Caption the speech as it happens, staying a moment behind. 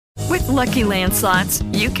Lucky Land Slots,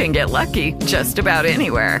 you can get lucky just about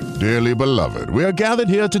anywhere. Dearly beloved, we are gathered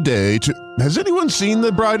here today to... Has anyone seen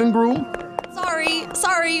the bride and groom?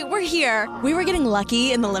 Sorry, we're here. We were getting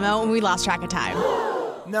lucky in the limo and we lost track of time.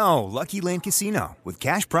 No, Lucky Land Casino, with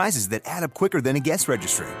cash prizes that add up quicker than a guest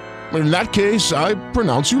registry. In that case, I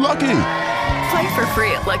pronounce you lucky. Play for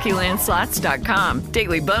free at LuckyLandSlots.com.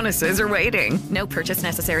 Daily bonuses are waiting. No purchase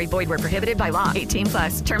necessary. Void where prohibited by law.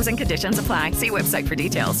 18+. Terms and conditions apply. See website for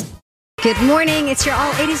details. Good morning. It's your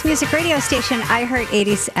all 80s music radio station, iHeart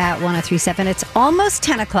 80s at 103.7. It's almost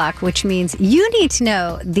 10 o'clock, which means you need to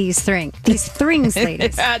know these things,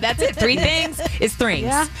 ladies. That's it. 3 things is things.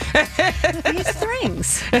 Yeah. These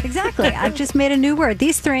things. Exactly. I've just made a new word.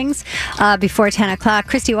 These things before 10 o'clock.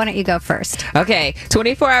 Christy, why don't you go first? Okay.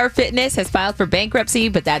 24-Hour Fitness has filed for bankruptcy,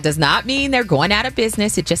 but that does not mean they're going out of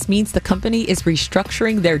business. It just means the company is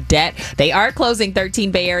restructuring their debt. They are closing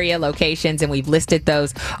 13 Bay Area locations, and we've listed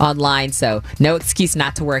those online. So no excuse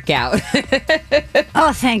not to work out.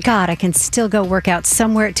 Oh, thank God. I can still go work out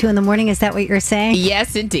somewhere at 2 in the morning. Is that what you're saying?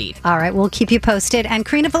 Yes, indeed. All right. We'll keep you posted. And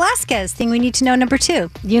Karina Velasquez, thing we need to know, number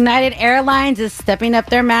 2. United Airlines is stepping up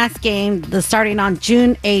their mask game starting on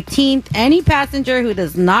June 18th. Any passenger who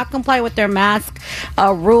does not comply with their mask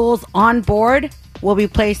rules on board will be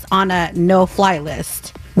placed on a no-fly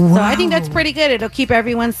list. Wow. So I think that's pretty good. It'll keep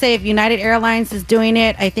everyone safe. United Airlines is doing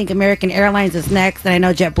it. I think American Airlines is next. And I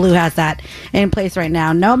know JetBlue has that in place right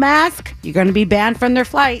now. No mask, you're going to be banned from their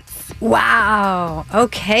flights. Wow.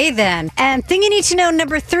 Okay, then. And thing you need to know,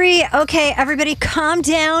 number 3. Okay, everybody calm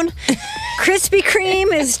down. Krispy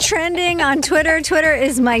Kreme is trending on Twitter. Twitter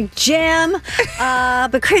is my jam.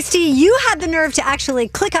 But Christy, you had the nerve to actually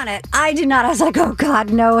click on it. I did not. I was like, oh, God,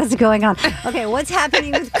 no, what's going on? Okay, what's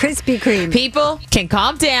happening with Krispy Kreme? People can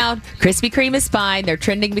calm down. Krispy Kreme is fine. They're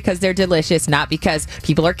trending because they're delicious, not because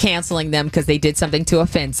people are canceling them because they did something to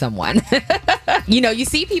offend someone. You know, you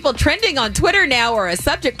see people trending on Twitter now, or a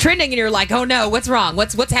subject trending, and you're like, oh no, what's wrong?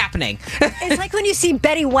 What's happening? It's like when you see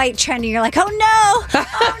Betty White trending, you're like, oh no,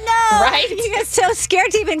 oh no. Right? You get so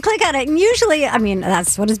scared to even click on it. And usually, I mean,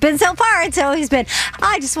 that's what it's been so far. It's always been,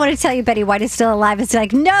 I just want to tell you Betty White is still alive. It's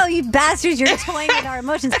like, no, you bastards, you're toying with our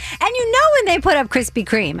emotions. And you know when they put up Krispy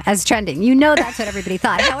Kreme as trending, you know that's what everybody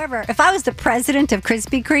thought. However, if I was the president of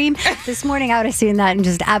Krispy Kreme, this morning I would have seen that and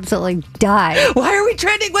just absolutely died. Why are we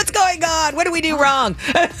trending? What's going on? What do we do wrong?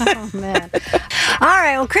 Oh, man. All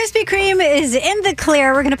right. Well, Krispy Kreme is in the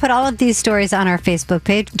clear. We're going to put all of these stories on our Facebook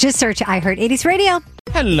page. Just search iHeart 80s Radio.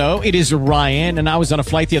 Hello, it is Ryan, and I was on a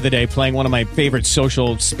flight the other day playing one of my favorite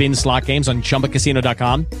social spin slot games on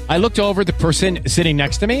ChumbaCasino.com. I looked over at the person sitting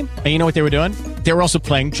next to me, and you know what they were doing? They were also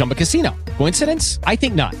playing Chumba Casino. Coincidence? I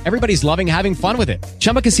think not. Everybody's loving having fun with it.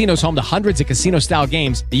 Chumba Casino is home to hundreds of casino-style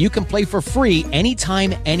games that you can play for free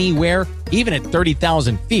anytime, anywhere, even at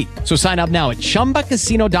 30,000 feet. So sign up now at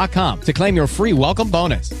ChumbaCasino.com to claim your free welcome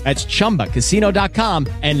bonus. That's ChumbaCasino.com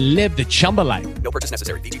and live the Chumba life. No purchase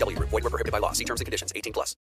necessary. VGW. Void where prohibited by law. See terms and conditions. 18+.